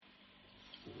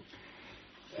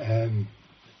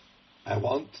I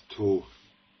want to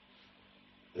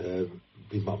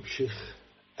be mamshich,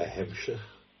 a hemshich,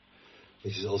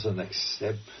 which is also next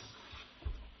step,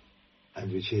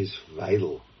 and which is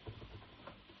vital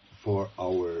for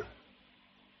our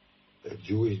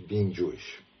being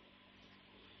Jewish.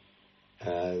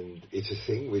 And it's a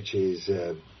thing which is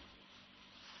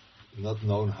not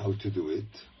known how to do it.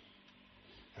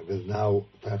 I will now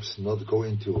perhaps not go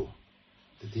into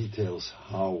the details.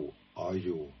 How are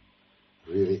you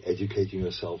really educating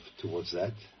yourself towards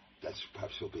that? That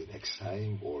perhaps will be next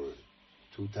time or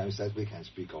 2 times that. We can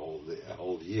speak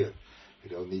all year. We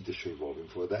don't need the Shivovim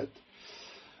for that.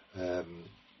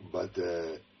 But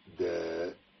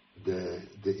there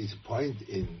is a point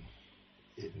in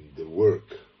the work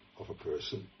of a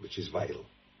person which is vital.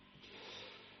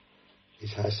 It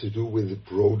has to do with the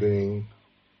broadening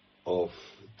of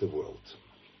the world.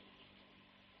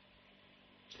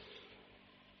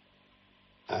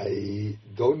 I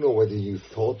don't know whether you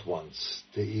thought once,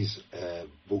 there is a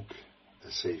book,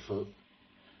 a sefer,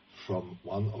 from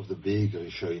one of the big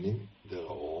Rishonim, the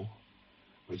Torah,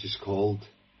 which is called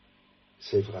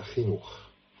Sefer HaChinuch.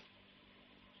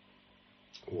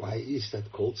 Why is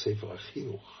that called Sefer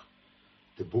HaChinuch?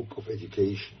 The book of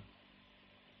education.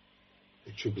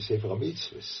 It should be Sefer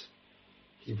HaMitzvahs.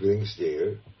 He brings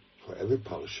there, for every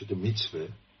parsha, the mitzvah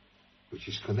which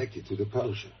is connected to the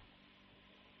parsha.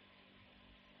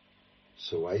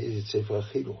 So why is it Sefer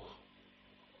HaChinuch?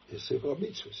 It's Sefer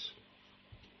HaMitzvahs.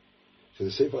 So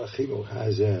the Sefer HaChinuch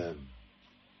has a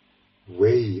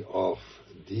way of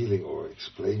dealing or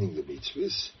explaining the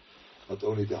mitzvahs, not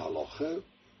only the halacha,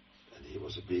 and he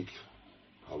was a big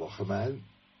halacha man,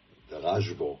 the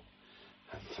Rashbo,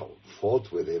 I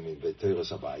fought with him in Torah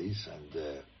Sabais,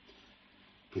 and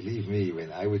believe me,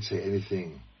 when I would say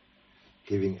anything,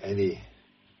 giving any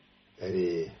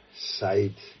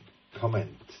side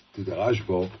comment to the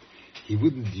Rashbo, he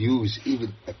wouldn't use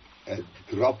even a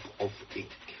drop of ink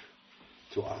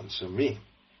to answer me.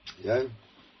 Yeah?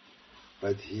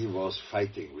 But he was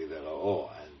fighting with the Ra'o,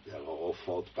 and the Ra'o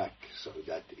fought back. So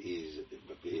that is a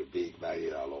big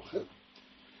Ma'ir Halacha.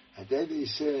 And then he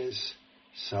says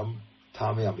some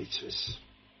Tamei mitzvahs.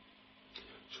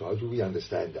 So how do we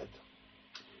understand that?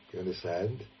 We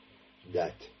understand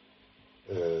that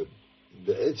the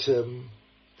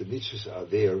mitzvahs are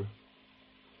there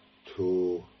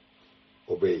to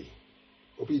obey,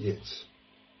 obedience.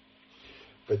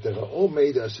 But they all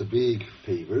made us a big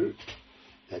favor,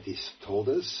 that is told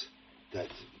us that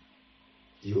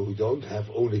you don't have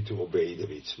only to obey the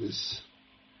mitzvahs.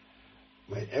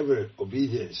 Whenever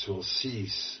obedience will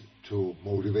cease to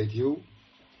motivate you,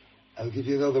 I'll give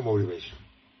you another motivation.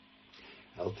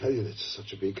 I'll tell you that's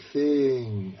such a big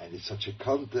thing, and it's such a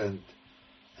content,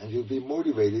 and you'll be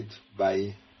motivated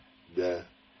by the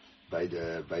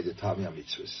Tamei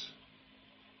mitzvahs.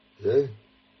 Yeah?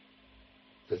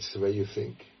 That's the way you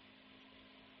think.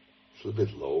 It's a little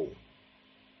bit low.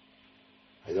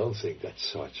 I don't think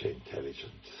that's such an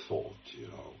intelligent thought,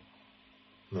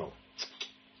 No.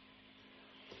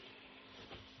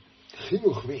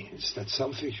 Chinuch means that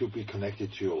something should be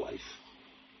connected to your life.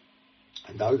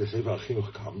 And now the Sefer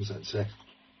Chinuch comes and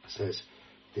says,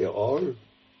 there are,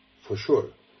 for sure,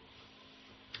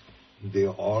 there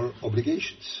are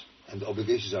obligations. And the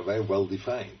obligations are very well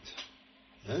defined.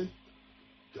 Yeah?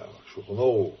 There are Shulchan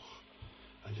Aruch,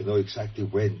 and you know exactly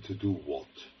when to do what.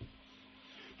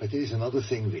 But there is another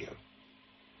thing there.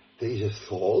 There is a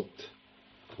thought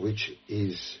which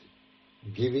is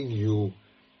giving you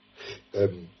a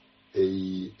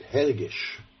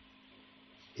hergish.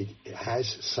 It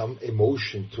has some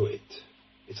emotion to it.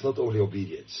 It's not only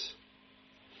obedience.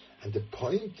 And the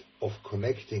point of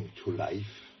connecting to life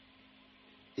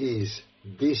is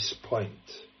this point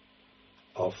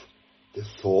of the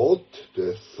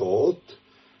thought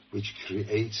which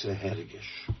creates a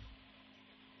hergish.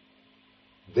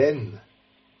 Then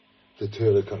the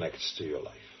Torah connects to your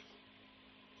life.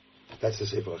 That's the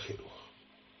Sefer HaChinuch.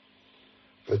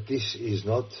 But this is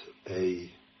not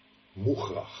a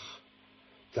mukhrach.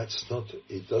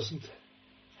 It doesn't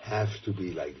have to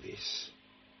be like this.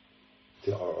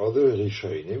 There are other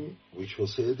Rishonim which will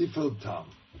say a different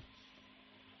tam.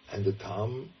 And the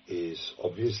tam is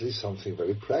obviously something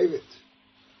very private.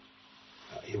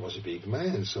 He was a big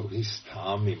man, so his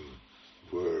tamim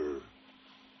were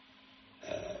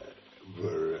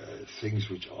things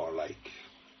which are like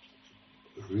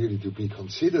really to be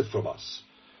considered from us.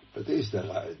 But there is the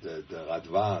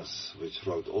Radvaz, which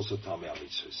wrote also Tamei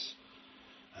mitzvahs.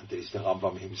 And there is the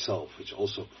Rambam himself, which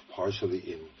also partially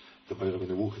in the Meir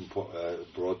Nevuchim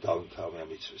brought down Tamei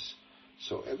mitzvahs.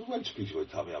 So everyone speaks about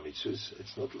Tamei mitzvahs.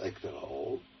 It's not like they're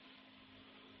all.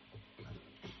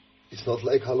 It's not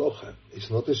like halacha. It's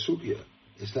not a sugya.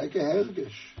 It's like a hergesh.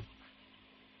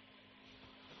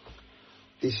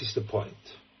 This is the point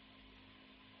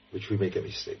which we make a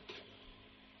mistake.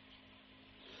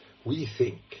 We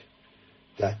think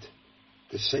that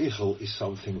the seichel is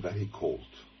something very cold.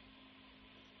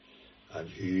 And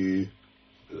he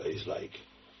is like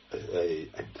an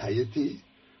entity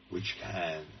which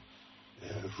can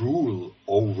rule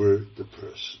over the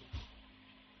person.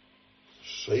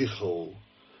 Seichel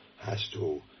has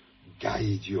to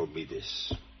guide your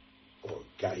midas or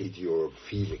guide your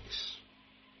feelings.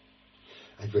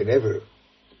 And whenever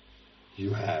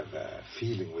you have a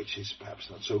feeling which is perhaps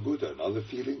not so good, or another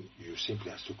feeling, you simply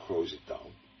have to close it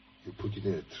down. You put it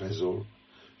in a trezor,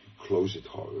 you close it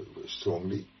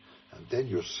strongly, and then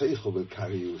your seichel will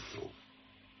carry you through.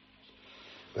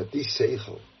 But this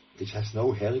seichel, which has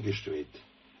no hergish to it,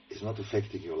 is not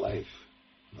affecting your life.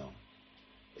 No.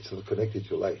 It's not connected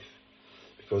to life.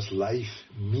 Because life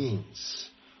means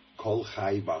kol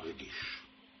chai margish.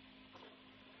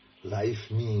 Life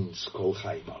means kol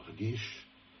chai margish,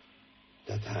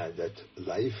 that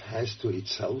life has to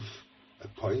itself a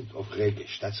point of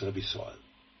regish. That's Rabbi Soil.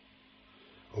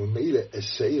 Only a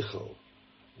seichel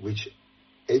which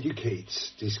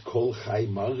educates this kol chai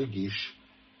margish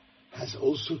has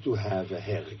also to have a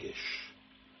hergish.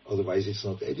 Otherwise it's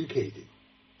not educated.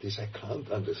 This I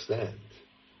can't understand.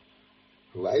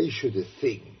 Why should a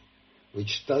thing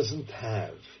which doesn't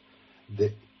have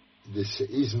this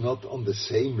is not on the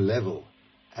same level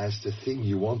as the thing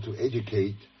you want to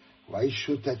educate, why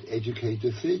should that educate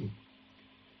the thing?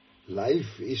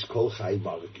 Life is kol chai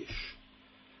margish.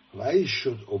 Why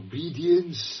should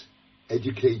obedience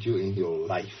educate you in your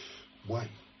life? Why?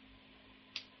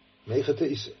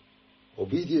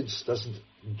 Obedience doesn't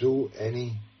do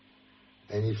any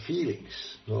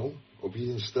feelings. No,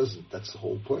 obedience doesn't. That's the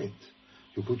whole point.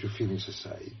 You put your feelings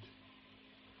aside,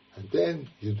 and then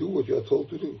you do what you are told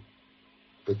to do.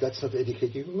 But that's not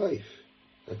educating your life.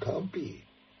 That can't be.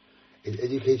 It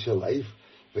educates your life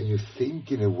when you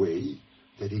think in a way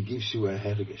that it gives you a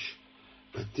hergish.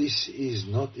 But this is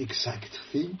not exact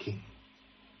thinking.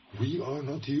 We are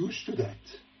not used to that.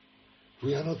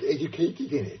 We are not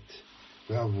educated in it.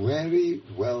 We are very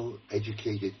well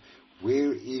educated.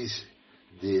 Where is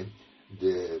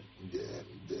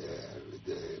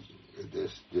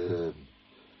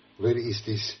where is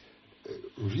this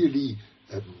really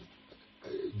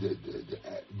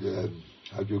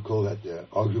how do you call that, the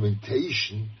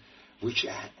argumentation which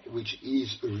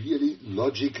is really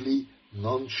logically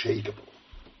non-shakeable?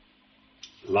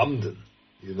 London,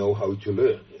 you know how to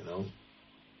learn, you know.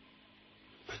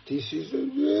 But this is no.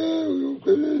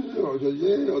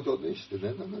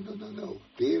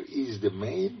 There is the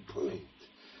main point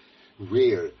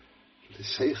where the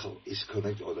seichel is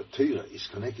connected, or the Torah is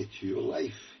connected to your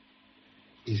life,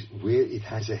 is where it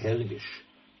has a hergish.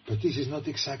 But this is not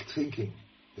exact thinking.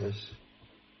 Yes?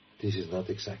 This is not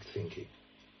exact thinking.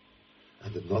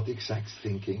 And the not exact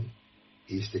thinking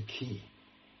is the key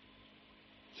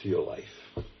to your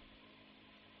life.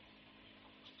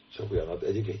 So we are not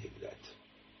educating that.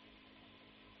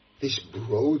 This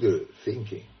broader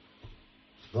thinking,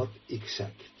 not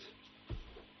exact.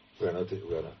 We are not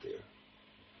there.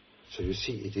 So you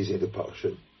see, it is in the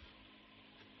parsha.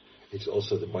 It's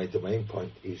also the main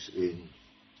point is in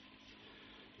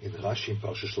Rashi in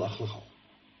Parsha Shlach Lecha.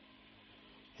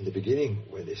 In the beginning,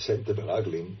 when they sent the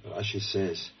Meraglim, Rashi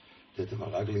says that the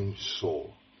Meraglim saw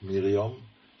Miriam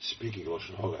speaking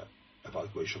Lashon Hara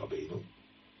about Moshe Rabbeinu,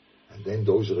 and then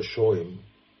those Rishonim,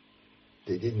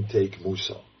 they didn't take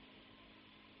Musa.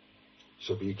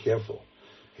 So be careful.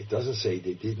 It doesn't say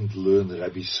they didn't learn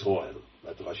Rabbi Israel.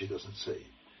 That Rashi doesn't say.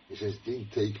 It says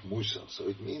didn't take Musa. So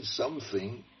it means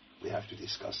something. We have to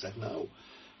discuss that now.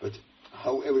 But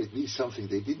however, it means something.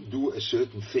 They didn't do a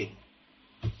certain thing.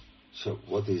 So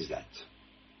what is that?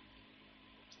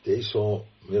 They saw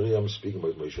Miriam speaking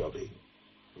about Moshe Rabbeinu.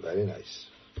 Very nice.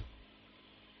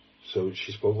 So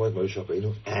she spoke about Moshe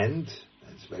Rabbeinu, and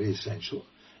it's very essential,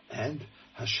 and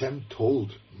Hashem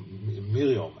told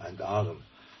Miriam and Aaron,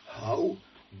 how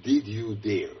did you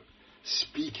dare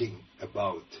speaking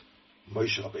about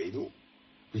Moshe Rabbeinu,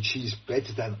 which is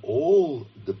better than all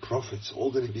the prophets,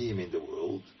 all the Nevi'im in the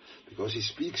world, because he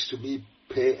speaks to me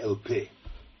pe el pe.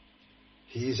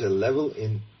 He is a level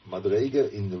in Madrega,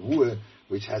 in the Ruah,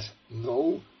 which has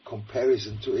no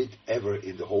comparison to it ever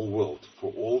in the whole world,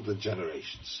 for all the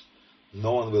generations.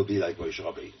 No one will be like Moshe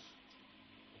Rabbeinu.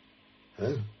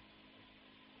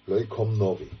 Loi kom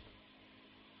novi.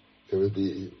 There will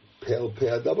be pel pe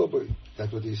adababoy.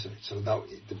 That's what he said. So now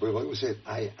the Baruch said,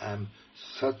 I am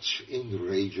such in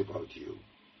rage about you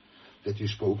that you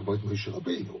spoke about Moshe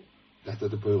Rabbeinu. That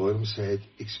what the Torah said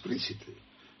explicitly.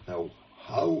 Now,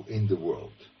 how in the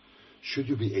world should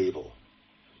you be able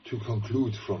to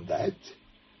conclude from that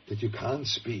you can't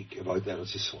speak about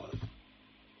Eretz Yisrael?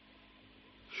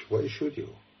 Why should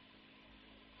you?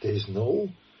 There is no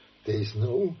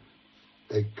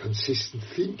consistent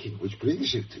thinking which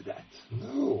brings you to that.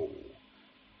 No.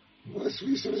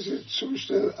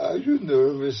 Are you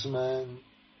nervous, man?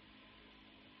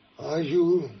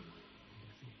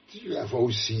 Do you have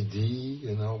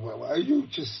OCD? Are you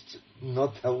just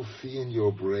not healthy in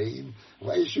your brain?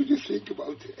 Why should you think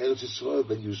about Eretz Yisrael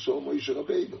when you saw Moshe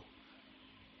Rabbeinu?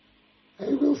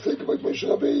 I will think about Moshe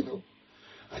Rabbeinu.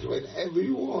 And whenever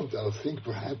you want, I'll think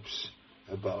perhaps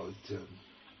about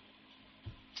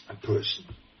a person,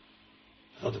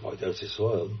 not about Eretz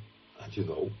Yisrael. And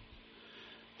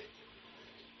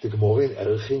the Gemara in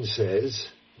Erchin says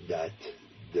that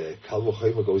the Kal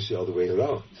V'chomer goes the other way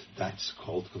around. That's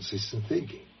called consistent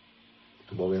thinking.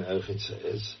 The Gemara in Erchin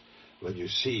says when you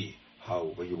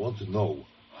want to know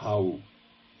how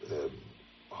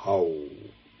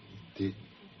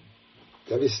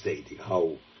devastating,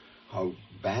 how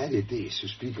bad it is to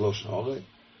speak Lashon Hara,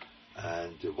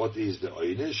 and what is the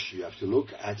oynish, you have to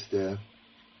look at the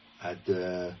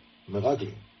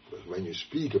meraglim. When you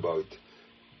speak about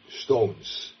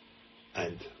stones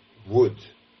and wood,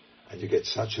 and you get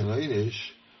such an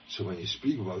oynish, so when you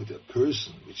speak about a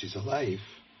person which is alive,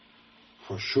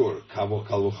 for sure, kal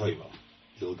v'chomer,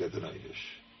 you'll get an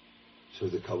oynish. So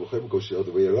the kal v'chomer goes the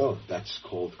other way around. That's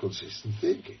called consistent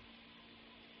thinking.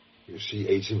 You see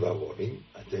Eitzim warning,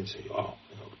 and then say, when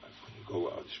you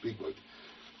go out and speak about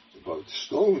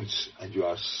stones, and you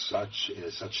are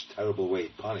in such terrible way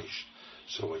punished.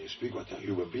 So when you speak about a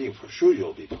human being, for sure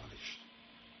you'll be punished.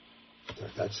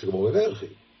 That's the Gemara in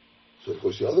Erchin. So it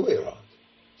goes the other way around.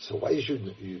 So why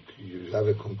should you have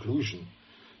a conclusion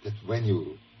that when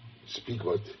you speak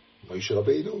about Moshe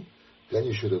Rabbeinu, then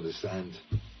you should understand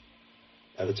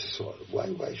Eretz Yisrael?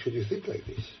 Why should you think like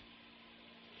this?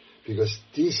 Because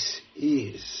this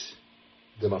is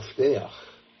the mafteach,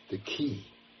 the key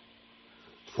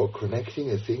for connecting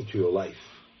a thing to your life.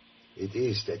 It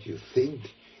is that you think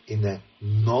in a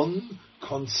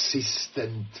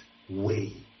non-consistent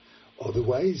way.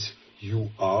 Otherwise, you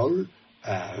are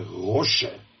a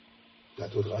Roshe.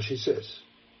 That's what Rashi says.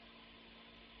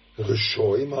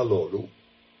 Reshoim halolu,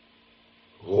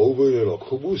 rovu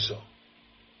lelokhu musa.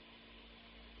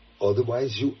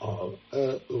 Otherwise, you are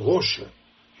a Roshe.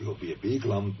 You'll be a big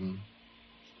London.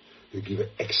 You'll give an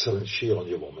excellent share on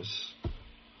your Yomas,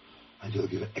 and you'll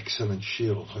give an excellent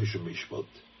share on Choshen Mishpat.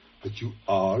 But you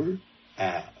are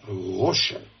a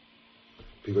Roshe,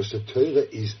 because the Torah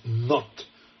is not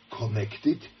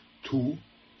connected to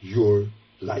your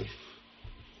life.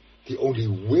 The only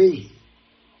way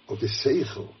of the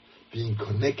Seichel being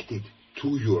connected to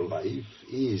your life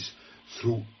is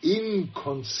through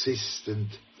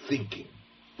inconsistent thinking.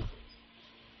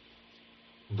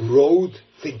 Broad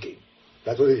thinking.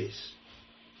 That's what it is.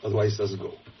 Otherwise it doesn't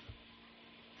go.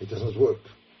 It does not work.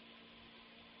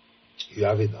 You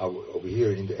have it over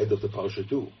here in the end of the Parsha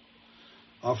too.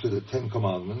 After the 10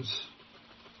 Commandments,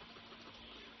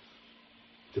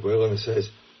 the Torah says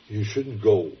you shouldn't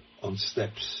go on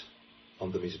steps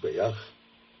on the Mizbeach,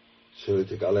 so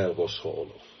the galer was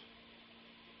Olof.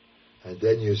 And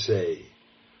then you say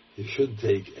you shouldn't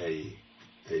take a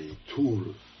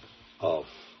tool of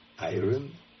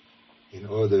iron in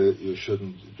order you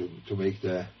shouldn't to make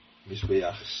the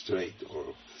Mizbeach straight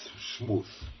or smooth.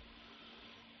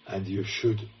 And you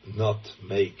should not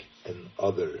make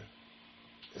another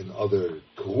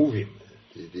kruvim,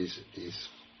 these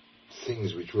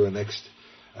things which were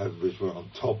which were on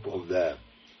top of the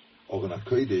Oren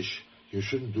HaKodesh. You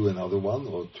shouldn't do another one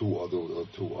or two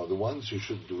other ones. You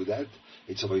shouldn't do that.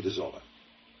 It's about the Zohar.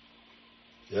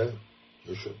 Yeah,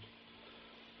 you should.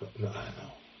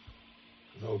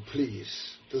 No,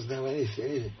 please. Doesn't have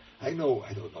anything. I know.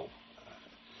 I don't know,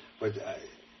 but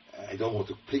I don't want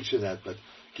to picture that. But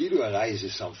Gilu Arayis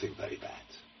is something very bad.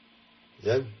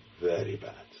 Yeah, very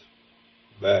bad,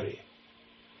 very.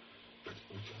 But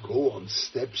go on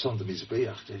steps on the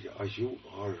Mizbeach.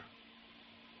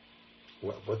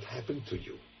 What happened to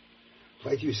you?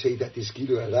 Why do you say that is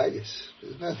Gilu Arayis?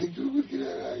 There's nothing to do with Gilu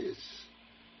Arayis.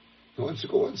 He wants to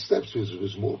go on steps. It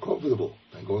was more comfortable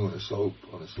than going on a slope.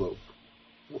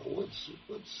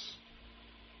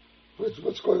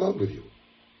 What's going on with you?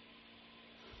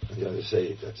 And the other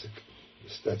say that's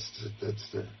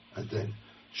the and then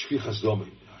Shvichas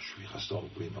Domim. Shvichas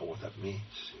Domim, we know what that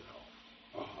means.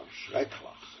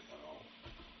 Schrecklich.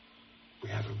 We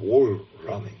have a war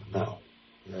running now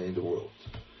in the world,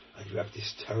 and you have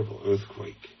this terrible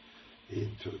earthquake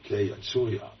in Turkey and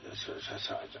Syria.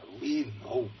 We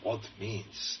know what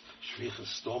means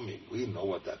shvichas tomim. We know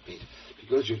what that means.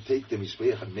 Because you take the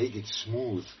mizbeach and make it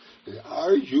smooth.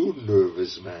 Are you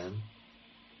nervous, man?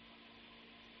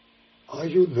 Are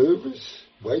you nervous?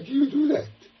 Why do you do that?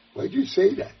 Why do you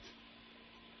say that?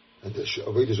 And the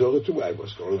Avodah Zorah too. I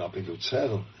was growing up in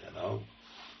Luzern, I was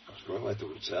growing up in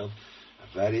Luzern, a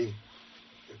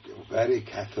very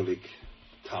Catholic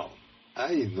town.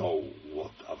 I know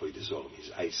what Avodah Zorah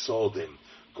means. I saw them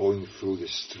going through the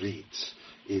streets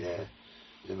in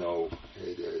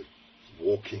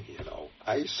walking,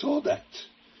 I saw that.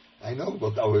 I know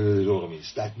what Avodah Zorah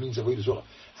means. That means Avodah Zorah.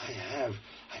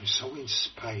 I'm so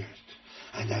inspired,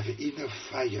 and I have inner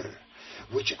fire,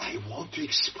 which I want to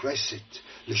express it,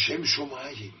 l'shem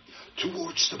shomayim,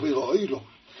 towards the Bore Olam.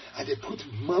 And I put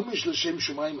mamish l'shem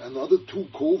shomayim, another 2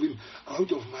 kovim,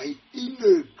 out of my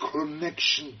inner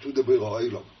connection to the Bore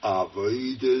Olam.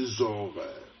 Avodah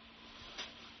Zorah.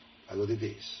 That's what it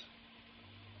is.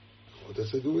 What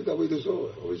does it do with Avodah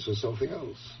Zorah? Or is it something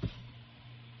else?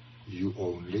 You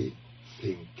only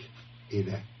think in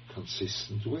a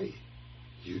consistent way.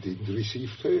 You didn't receive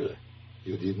Torah.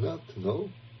 You did not, no?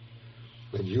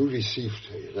 When you receive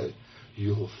Torah,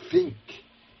 you'll think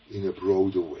in a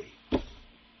broader way.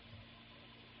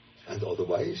 And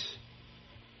otherwise,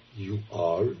 you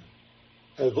are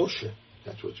a Roshe.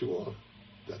 That's what you are.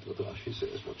 That's what Rashi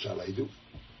says. What shall I do?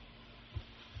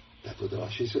 That's what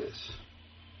Rashi says.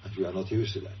 And we are not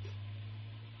used to that.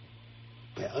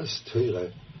 By us,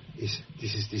 Torah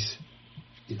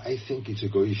I think it's a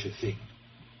goyish thing.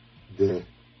 The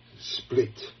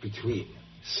split between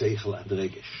Seichel and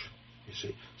Regesh. You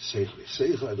say,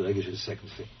 Seichel and Regesh is the second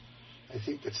thing. I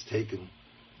think that's taken,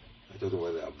 I don't know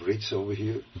whether there are Brits over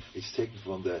here, it's taken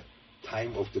from the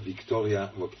time of the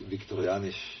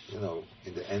Victorianish,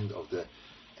 in the end of the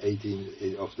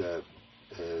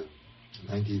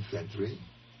 19th century.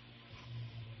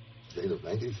 The end of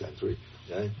 19th century,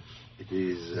 yeah, it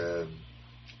is,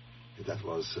 that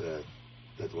was the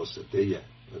day,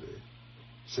 the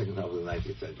second half of the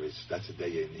 19th century. That's the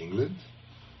day in England.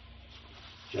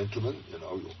 Gentlemen, you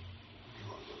don't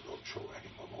show any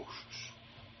emotions.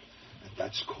 And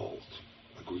that's called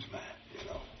a good man,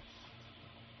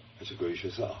 It's a goyish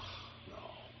zach. No.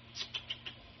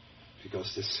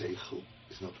 Because the seichel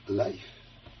is not alive.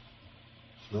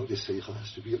 No, the seichel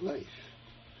has to be alive.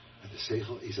 And the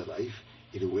seichel is alive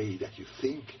in a way that you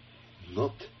think,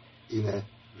 not in a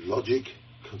logic,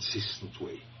 consistent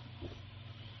way.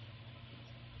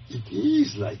 It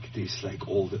is like this, like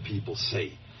all the people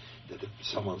say. That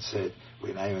someone said,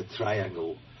 when I'm a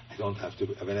triangle,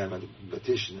 when I'm a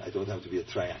mathematician, I don't have to be a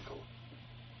triangle.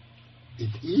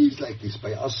 It is like this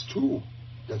by us too.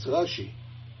 That's Rashi.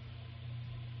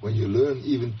 When you learn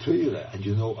even Torah, and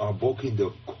you know our book in the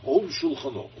whole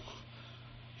Shulchan Aruch,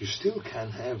 you still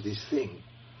can have this thing.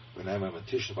 When I'm a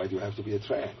mathematician, why do you have to be a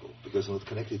triangle? Because it's not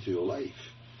connected to your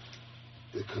life.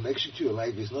 The connection to your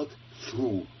life is not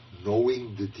through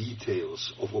knowing the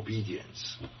details of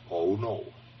obedience. Oh no.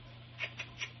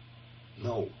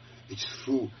 No, it's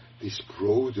through this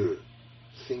broader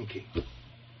thinking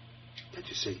that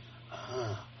you say,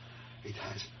 it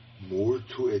has more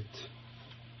to it.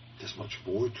 There's much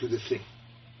more to the thing.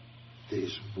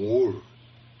 There's more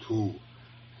to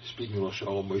speaking of Rosh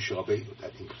Hashanah, Moshe Rabbeinu.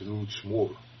 That includes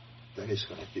more than is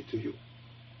connected to you.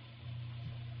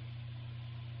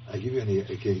 I'll give you an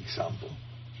example.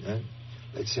 Yeah?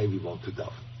 Let's say we want to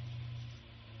daven.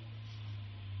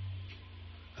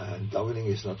 And davening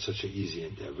is not such an easy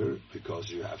endeavor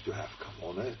because you have to have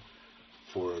kavanah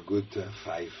for a good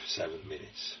 5-7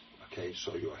 minutes. Okay,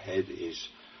 so your head is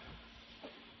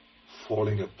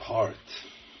falling apart.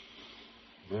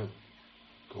 Yeah.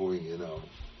 Going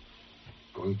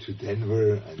to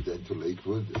Denver and then to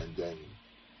Lakewood, and then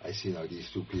I see now these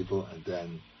 2 people, and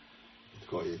then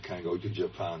it can go to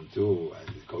Japan too, and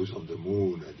it goes on the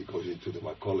moon, and it goes into the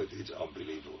Makolit. It's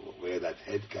unbelievable. Where that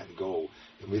head can go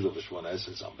in the middle of a Shemona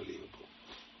Esrei is unbelievable.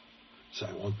 So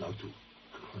I want now to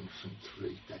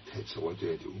concentrate that head. So what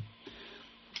do?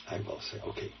 I will say,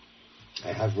 okay,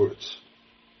 I have words.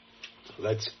 So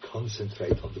let's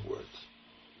concentrate on the words.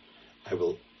 I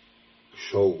will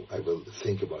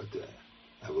think about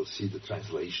I will see the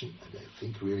translation, and I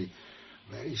think really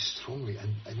very strongly,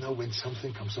 and now when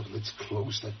something comes up, let's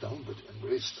close that down, but I'm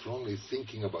very strongly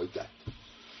thinking about that.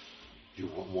 You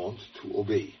want to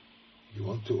obey. You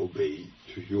want to obey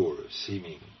to your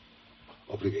seeming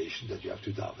obligation that you have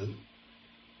to daven,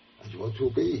 and you want to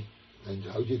obey. And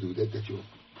how do you do that? That you're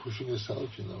pushing yourself,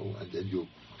 and then you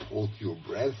hold your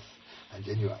breath, and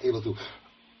then you are able to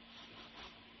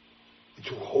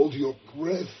hold your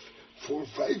breath for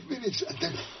 5 minutes, and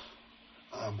then,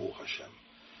 Baruch Hashem,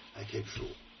 I came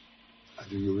through. And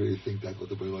do you really think that's what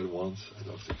the Boy wants? I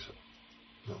don't think so.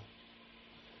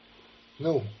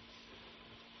 No.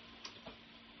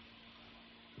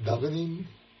 Davening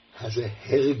has a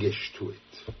hergesh to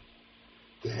it.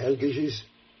 The hergesh is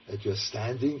that you are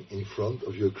standing in front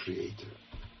of your Creator.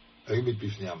 And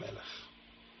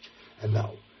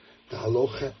now, the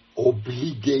halacha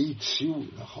obligates you.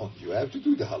 You have to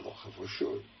do the halacha for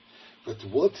sure. But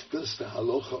what does the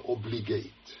halacha obligate?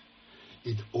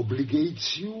 It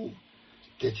obligates you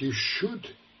that you should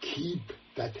keep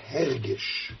that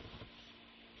hergesh.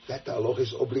 That the halacha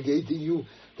is obligating you.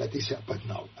 That is, but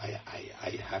now I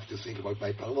have to think about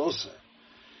my parnasa.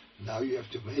 Now you have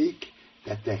to make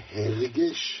that the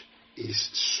hergesh is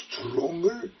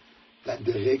stronger than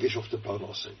the regesh of the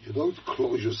parnasa. You don't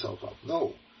close yourself up.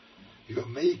 No. You are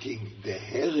making the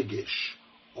hergesh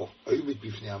of Oymid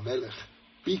Bifnei HaMelech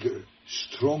bigger,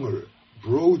 stronger,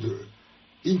 broader,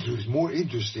 more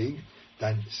interesting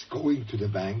than going to the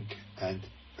bank and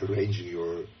arranging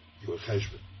your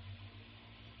cheshbon.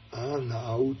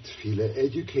 Now Tefillah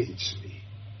educates me.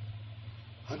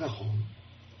 Anachon.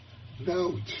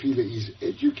 Now Tefillah is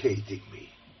educating me.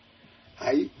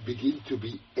 I begin to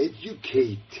be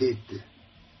educated.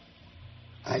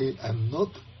 I am not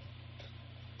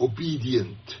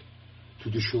obedient to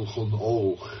the Shulchan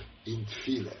Aruch in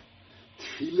Tefillah.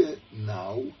 Tefillah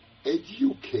now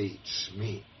educates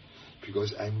me,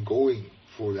 because I'm going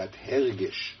for that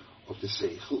hergesh of the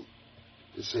Seichel.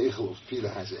 The Seichel of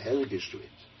Tefillah has a hergesh to it.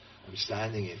 I'm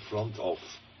standing in front of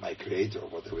my Creator, or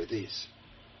whatever it is.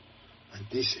 And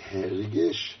this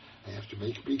hergesh I have to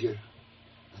make bigger,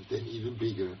 and then even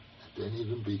bigger, and then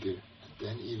even bigger, and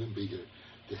then even bigger.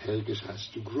 The hergesh has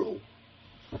to grow.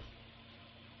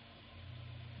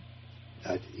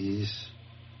 That is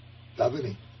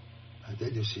davening. And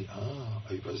then you see,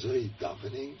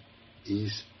 davening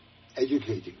is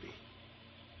educating me.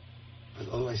 But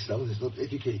otherwise davening is not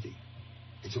educating.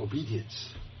 It's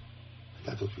obedience. And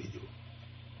that's what we do.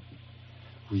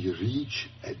 We reach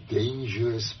a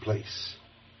dangerous place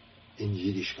in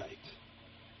Yiddishkeit.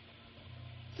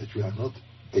 That we are not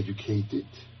educated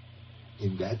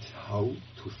in that how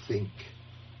to think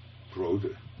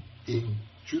broader in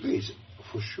Judaism.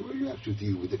 For sure you have to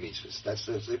deal with the mitzvahs. That's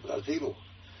the Sefer HaChinuch.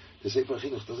 The Sefer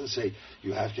HaChinuch doesn't say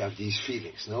you have to have these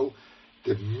feelings. No,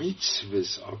 the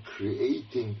mitzvahs are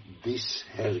creating this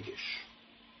hergesh.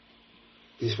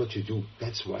 This is what you do.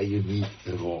 That's why you need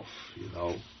a Rov,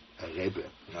 a Rebbe.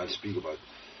 And I speak about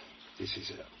this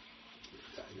is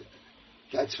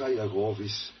that's why a Rov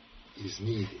is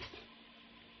needed.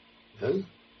 No?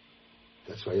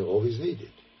 That's why a Rov is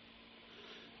needed.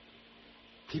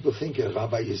 People think a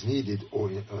rabbi is needed,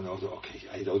 okay,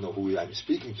 I don't know who I'm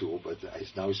speaking to, but I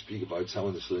now speak about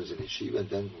someone that learns in yeshiva, and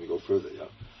then we go further. Yeah.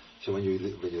 So when you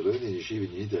learn in yeshiva, you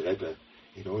need a rebbe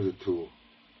in order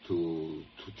to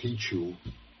teach you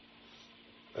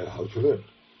how to learn.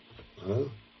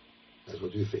 That's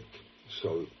what you think.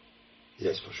 So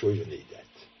yes, for sure you need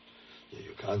that. Yeah,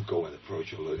 you can't go and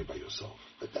approach your learning by yourself,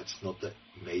 but that's not the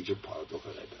major part of a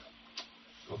rebbe.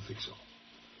 I don't think so.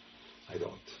 I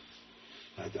don't.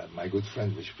 My good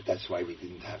friend, that's why we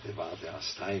didn't have the Vate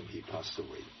last time, he passed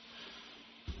away.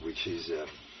 Which is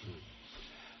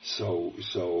so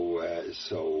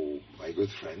my good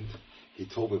friend, he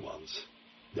told me once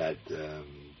that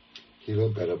he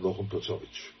learned by Rab Nochum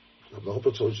Potzovich. Rab Nochum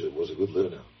Potzovich was a good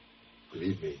learner,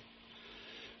 believe me.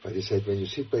 But he said when you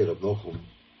sit by Rab Nochum,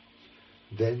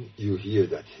 then you hear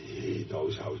that he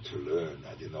knows how to learn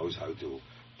and he knows how to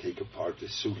take apart the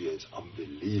sugya. It's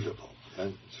unbelievable.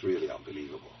 And it's really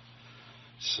unbelievable.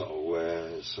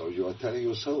 So you are telling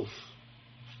yourself,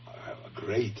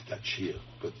 great, that shir,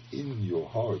 but in your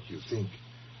heart you think,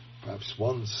 perhaps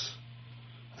once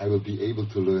I will be able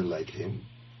to learn like him,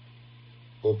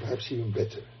 or perhaps even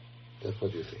better. That's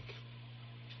what you think.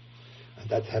 And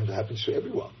that happens to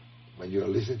everyone. When you are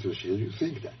listening to a shir, you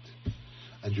think that.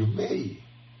 And you may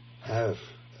have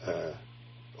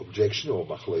objection or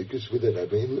machlokes with the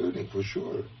Rebbe in learning, for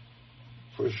sure.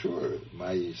 For sure,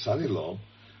 my son-in-law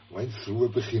went through a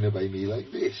beginner by me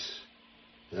like this.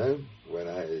 Yeah? When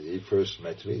he first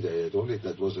met me,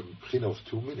 that was a beginner of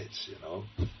 2 minutes,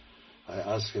 I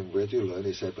asked him, where do you learn?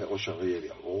 He said, by Osher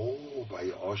Elia. Oh, by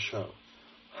Osher.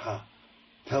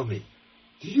 Tell me,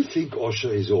 do you think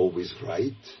Osher is always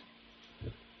right?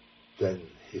 Then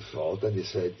he thought, and he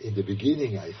said, in the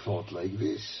beginning I thought like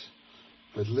this,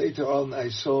 but later on I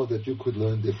saw that you could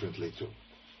learn differently too.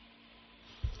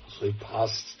 So he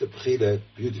passed the Bechira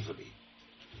beautifully.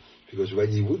 Because when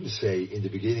he wouldn't say, in the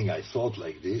beginning I thought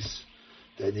like this,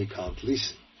 then he can't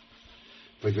listen.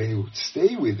 But when you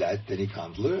stay with that, then you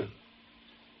can't learn.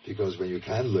 Because when you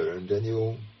can learn, then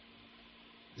you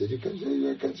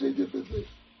can say differently.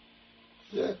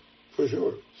 Yeah, for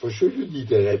sure. For sure you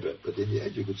need a Rebbe, but in the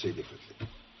end you could say differently.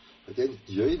 But then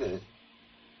Yoine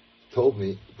told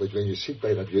me, but when you sit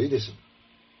by Rabbi Yonism,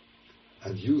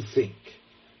 and you think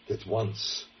that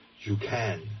once you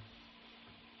can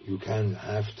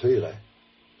have Torah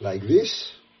like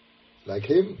this, like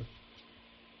him,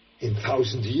 in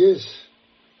 1,000 years,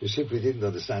 you simply didn't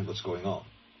understand what's going on.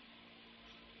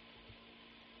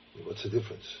 What's the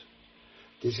difference?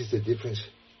 This is the difference.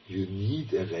 You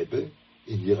need a Rebbe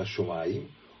in Yiras Shomayim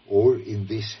or in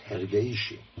this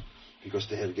Hergeishim, because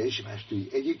the Hergeishim has to be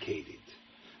educated.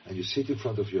 And you sit in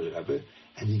front of your Rebbe,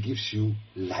 and he gives you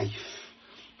life.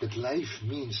 But life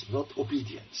means not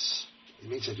obedience. It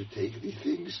means that you take these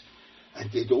things,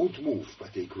 and they don't move,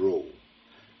 but they grow.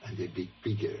 And they get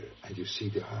bigger, and you see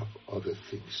they have other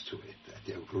things to it, and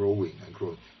they're growing and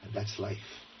growing, and that's life.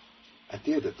 And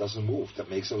there, that doesn't move. That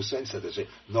makes no sense. That they say,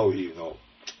 no,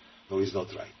 he's not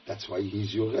right. That's why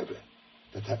he's your Rebbe.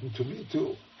 That happened to me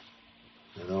too.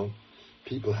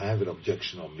 People have an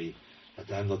objection on me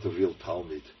that I'm not a real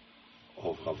Talmid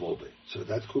of Rav Wolbe. So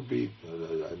that could be,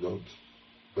 I don't.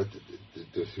 But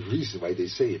the reason why they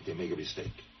say it, they make a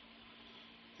mistake.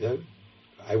 Yeah,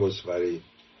 I was very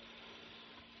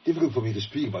difficult for me to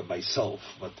speak about myself,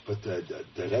 but the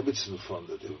Rebbetzin from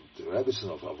the Rebbetzin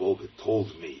of Rav Wolbe told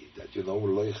me that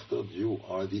Leuchter, you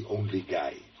are the only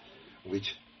guy,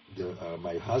 which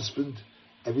my husband,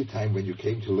 every time when you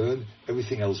came to learn,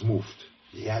 everything else moved.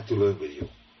 He had to learn with you.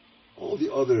 All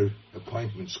the other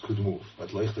appointments could move, but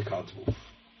Leuchter can't move.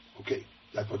 Okay,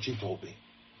 that's what she told me.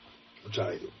 What shall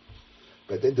I do?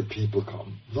 But then the people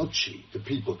come, not she, the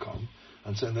people come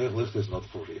and say, no, Leuchter is not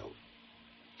for real.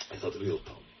 It's not real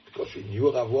Tom. Because we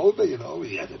knew Rav Wolbe,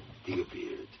 he had a bigger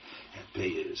beard and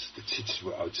payers, the tzitz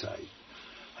were outside.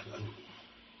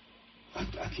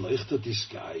 And at Leuchter, this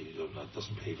guy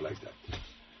doesn't behave like that.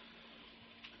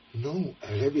 No,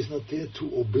 a Rebbe is not there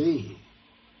to obey.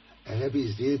 A Rebbe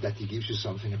is there that he gives you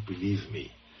something, and believe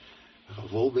me,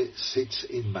 Rav Wolbe sits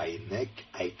in my neck.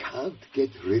 I can't get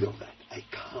rid of that. I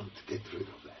can't get rid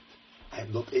of that.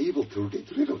 I'm not able to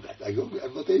get rid of that.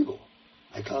 I'm not able.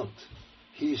 I can't.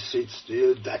 He sits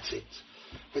there, that's it.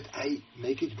 But I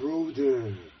make it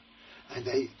broader, and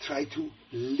I try to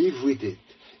live with it.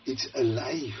 It's a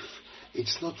life.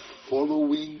 It's not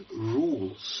following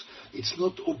rules. It's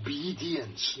not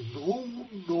obedience.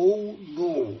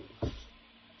 No.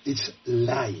 It's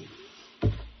life.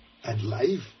 And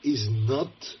life is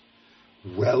not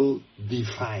well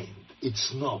defined.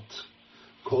 It's not.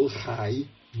 Kol chai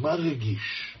margish.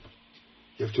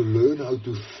 You have to learn how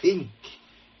to think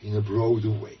in a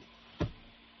broader way.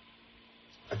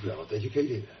 And we are not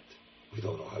educated in that. We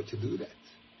don't know how to do that.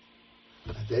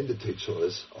 And then the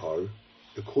tetzores are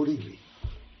accordingly.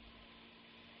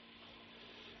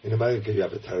 In America you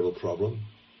have a terrible problem.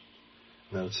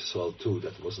 Eretz Yisrael too,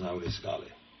 that was now in Isgale.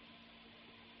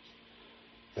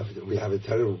 We have a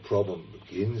terrible problem.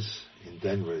 Begins in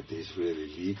Denver, it is really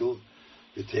legal.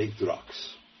 You take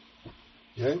drugs.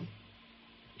 Yeah?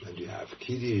 And you have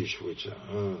kiddush, which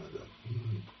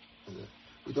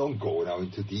we don't go now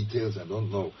into details. I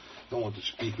don't want to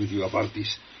speak with you about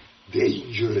this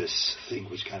dangerous thing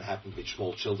which can happen with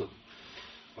small children.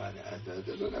 And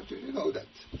they don't have to, that.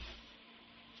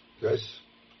 Yes?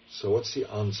 So what's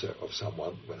the answer of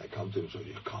someone when I come to him? So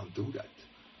you can't do that.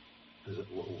 I said,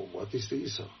 what is the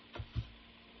Issa?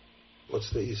 What's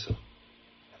the Issa?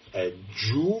 A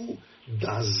Jew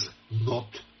does not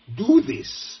do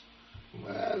this.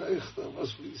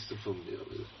 Was willst du von mir?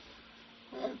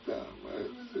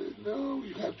 No,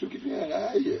 you have to give me a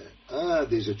raya.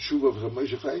 There's a tshuva from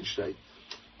Moshe Feinstein.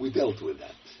 We dealt with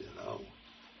that,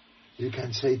 You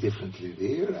can say differently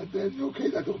there, and then, okay,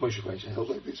 that Moshe Feinstein held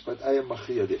like this, but I am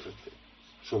machia differently.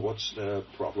 So what's the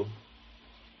problem?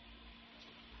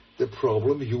 The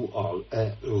problem, you are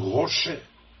a Roshe.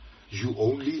 You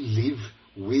only live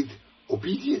with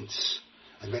obedience.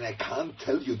 And when I can't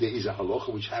tell you there is a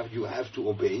halacha which you have to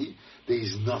obey, there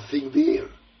is nothing there.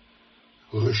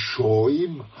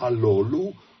 Reshoim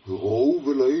halolu ro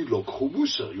v'loi lokhu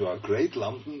muser. You are a great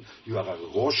London. You are a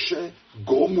Roshe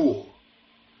Gomur.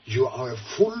 You are a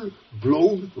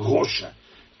full-blown Roshe.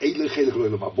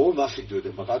 Nothing to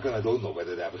it. Moroccan, I don't know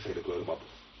whether they have a Chedek Loyal Mabul.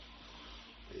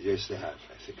 Yes, they have.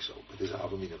 I think so. But there's a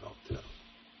Havamina not.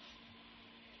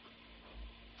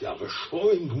 They are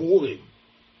Reshoim Gmurim.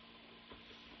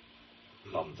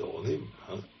 Lamdonim.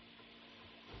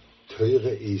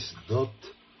 Torah is not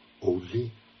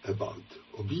only about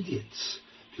obedience,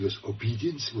 because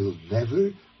obedience will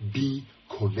never be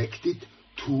connected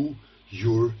to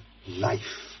your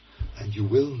life. And you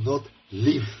will not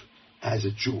live as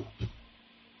a Jew.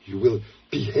 You will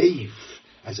behave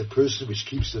as a person which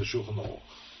keeps the Shulchan Aruch.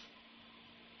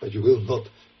 But you will not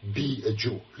be a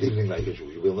Jew, living like a Jew.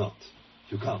 You will not.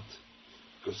 You can't.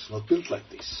 Because it's not built like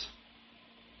this.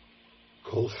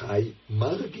 Kol chai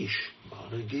margish.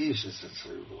 Margish is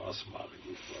was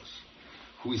margish was.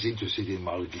 Who is interested in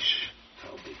margish?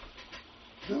 Tell me.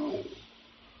 No.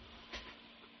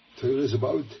 Torah is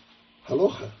about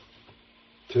halacha.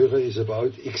 Torah is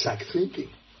about exact thinking.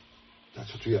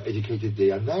 That's what we are educated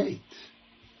day and night.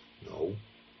 No.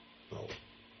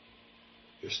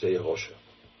 You stay a Rosha.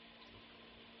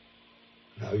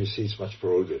 Now you see it's much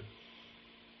broader.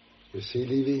 You see,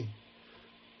 Levi?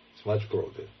 It's much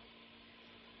broader.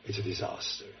 It's a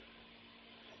disaster.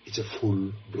 It's a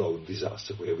full-blown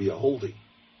disaster where we are holding.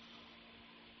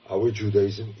 Our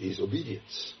Judaism is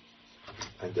obedience.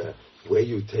 And the way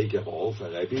you take a Rav, a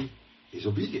Rebbe, is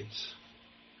obedience.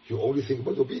 You only think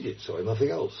about obedience, or nothing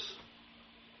else.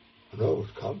 No,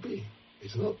 it can't be.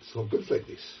 It's not built like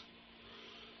this.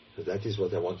 So that is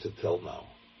what I want to tell now.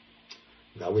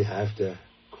 Now we have the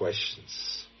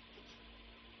questions.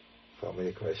 How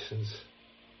many questions?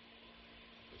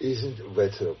 Isn't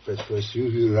better? First,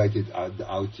 you write it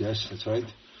out. Yes, that's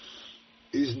right.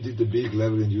 Isn't it the big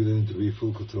level in Judaism to be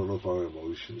full control of our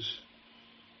emotions?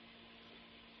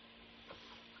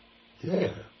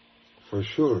 Yeah, for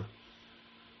sure.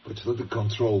 But it's not the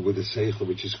control with the seichel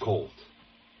which is cold.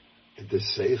 The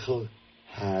seichel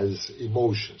has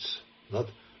emotions, not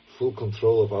full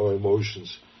control of our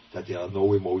emotions, that there are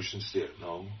no emotions there.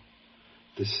 No.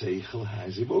 The seichel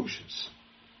has emotions.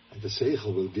 And the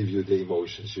seichel will give you the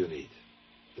emotions you need.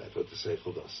 That's what the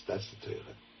seichel does. That's the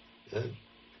Torah.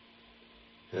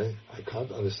 Yeah? I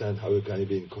can't understand how you can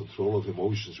be in control of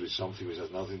emotions with something which has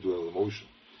nothing to do with emotion.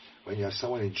 When you have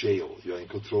someone in jail, you're in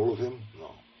control of him?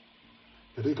 No.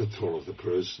 You're in control of the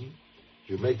person.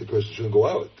 You make the person shouldn't go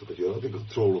out, but you're not in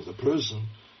control of the person.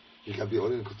 You can be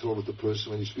only in control of the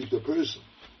person when you speak to a person.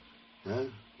 Yeah?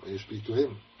 When you speak to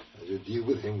him. And you deal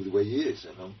with him the way he is,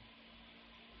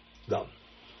 Done.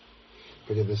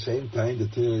 But at the same time, the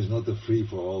Torah is not a free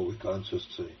for all. We can't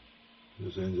just say.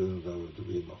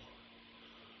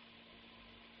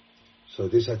 So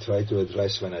this I tried to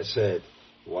address when I said,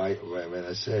 you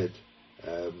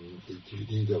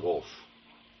need a Rav,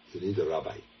 you need a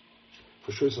rabbi.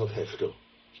 For sure it's not hefker.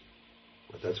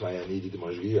 But that's why I needed the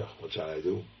mashgiach. What shall I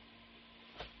do?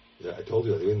 Yeah, I told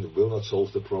you I will not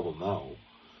solve the problem now,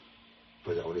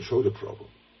 but I only show the problem.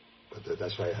 But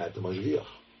that's why I had the mashgiach.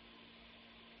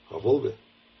 Rav Wolbe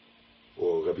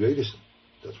or Rabbi Yedison.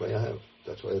 That's why I have.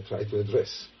 That's why I try to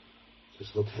address.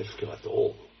 It's not hefker at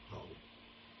all. No.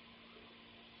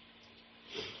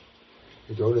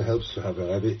 It only helps to have a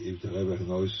Rebbe if the Rebbe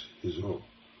knows his role.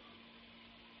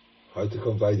 How to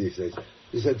come by these days?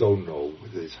 This I don't know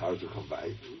whether it's hard to come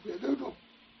by. I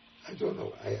don't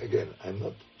know. I'm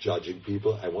not judging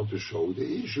people. I want to show the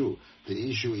issue. The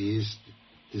issue is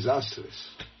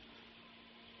disastrous.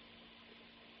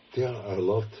 There are a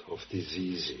lot of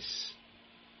diseases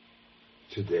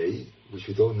today which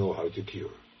we don't know how to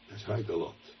cure. That's right, a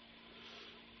lot.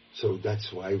 So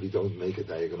that's why we don't make a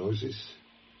diagnosis.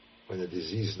 When a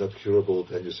disease is not curable,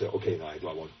 then you say, okay, no, I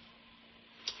don't want.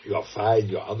 You are fine,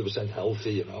 you are 100%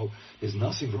 healthy, There's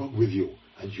nothing wrong with you.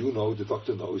 And the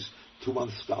doctor knows 2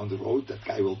 months down the road that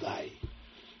guy will die.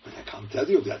 But I can't tell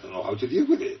you that. I don't know how to deal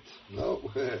with it. No.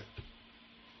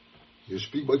 You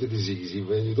speak about the disease even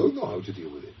when you don't know how to deal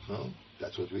with it. No.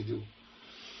 That's what we do.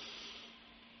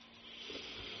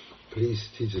 Please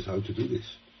teach us how to do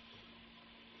this.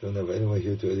 I don't have anyone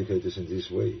here to educate us in this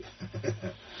way.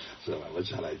 So what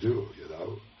shall I do,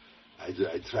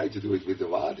 I try to do it with the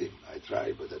Vadim. I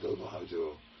try, but I don't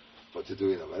know what to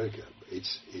do in America.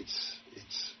 It's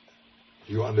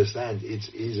you understand,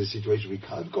 it is a situation we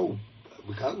can't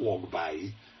walk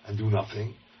by and do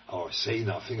nothing, or say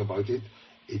nothing about it.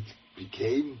 It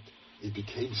became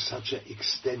such an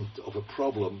extent of a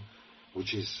problem,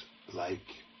 which is like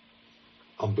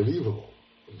unbelievable.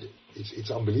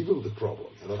 It's unbelievable, the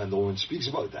problem, and no one speaks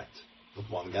about that. Not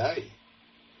one guy.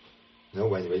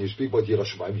 When you speak about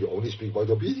Yerushalayim, you only speak about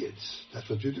obedience. That's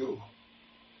what you do.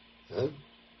 Huh?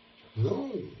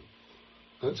 No,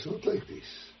 that's not like this.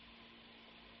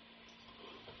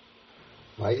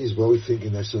 Why is both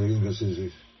thinking that's so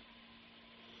inconsistency?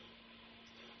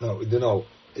 No,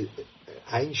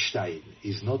 Einstein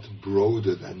is not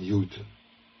broader than Newton.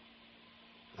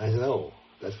 I know,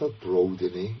 that's not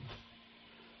broadening.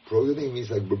 Broadening means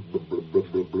like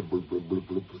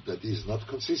that is not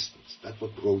consistent. That's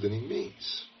what broadening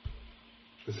means.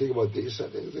 You think about this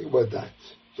and then you think about that.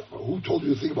 who told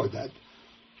you to think about that?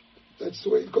 That's the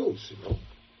way it goes,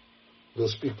 We'll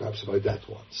speak perhaps about that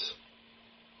once.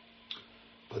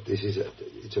 But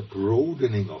it's a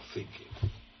broadening of thinking.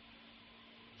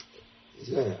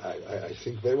 Yeah, I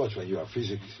think very much when you know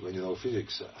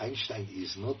physics, Einstein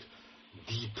is not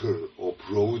deeper or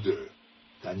broader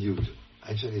than Newton.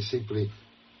 Einstein is simply,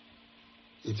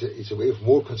 it's a way of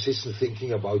more consistent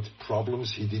thinking about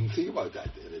problems he didn't think about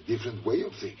that, in a different way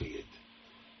of thinking it.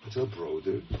 But not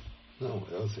broader. No,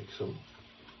 I don't think so.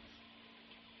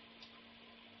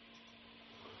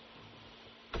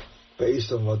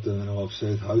 Based on what the Rav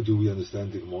said, how do we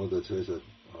understand the Gemara that says that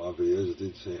Rav Eliezer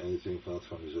didn't say anything apart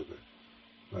from his Rebbe?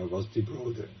 Where was the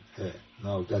broader?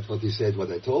 Now, that's what he said, what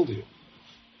I told you.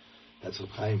 That's Reb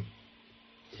Chaim.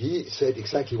 He said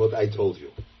exactly what I told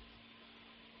you.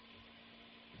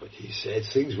 But he said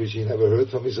things which he never heard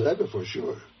from his Rebbe, for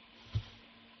sure.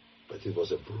 But it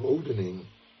was a broadening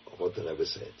of what the Rebbe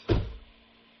said.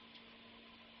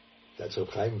 That's Reb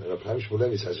Chaim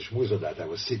Shmulevitz has a shmuz on that. I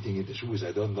was sitting in the shmuz.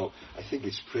 I don't know. I think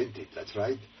it's printed. That's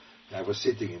right. I was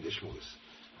sitting in the shmuz.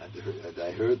 And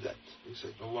I heard that. He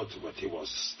said, what he was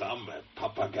stam, a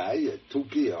papagay, a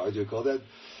tuki, how do you call that?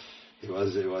 It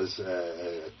was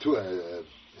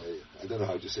I don't know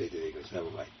how to say it in English,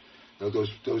 never mind. No, those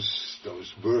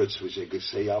words which I could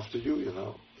say after you,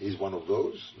 he's one of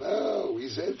those. No, he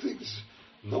said things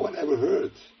no one ever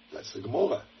heard. That's the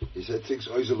Gemara. He said things,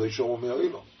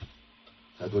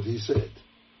 that's what he said.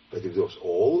 But it was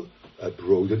all a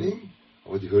broadening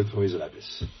of what he heard from his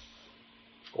rabbis.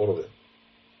 All of them.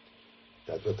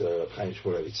 That's what Reb Chaim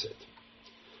Shmulevitz said.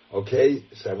 Okay,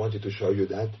 so I wanted to show you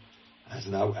that as a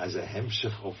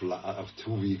hemshech of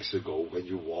 2 weeks ago, when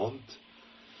you want.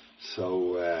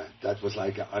 So that was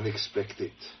like an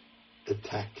unexpected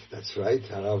attack. That's right,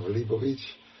 Harav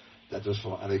Leibovich. That was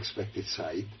from an unexpected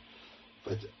side.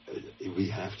 But we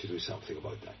have to do something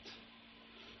about that.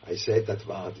 I said that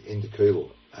word in the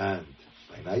Koil and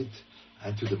by night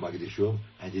and to the Magdishum,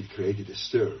 and it created a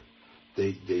stir.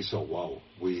 They saw, wow,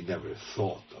 we never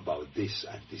thought about this,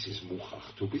 and this is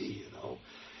muchach to be,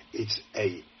 It's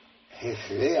a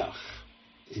hechreach.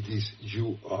 It is,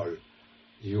 you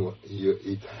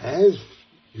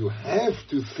have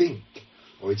to think,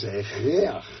 or it's a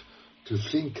hechreach to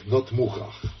think, not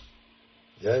muchach.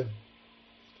 Yeah?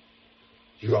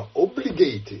 You You are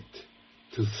obligated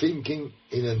to thinking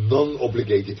in a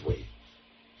non-obligated way.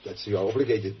 You are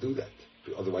obligated to do that.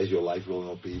 Otherwise your life will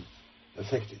not be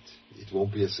affected. It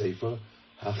won't be a sefer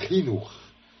hachinuch.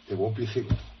 There won't be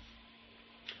chinuch.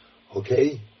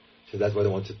 Okay? So that's what I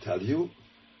want to tell you.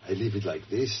 I leave it like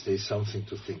this. There's something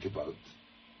to think about.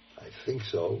 I think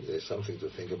so. There's something to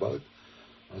think about.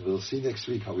 And we'll see next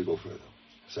week how we go further.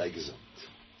 Sei gesund.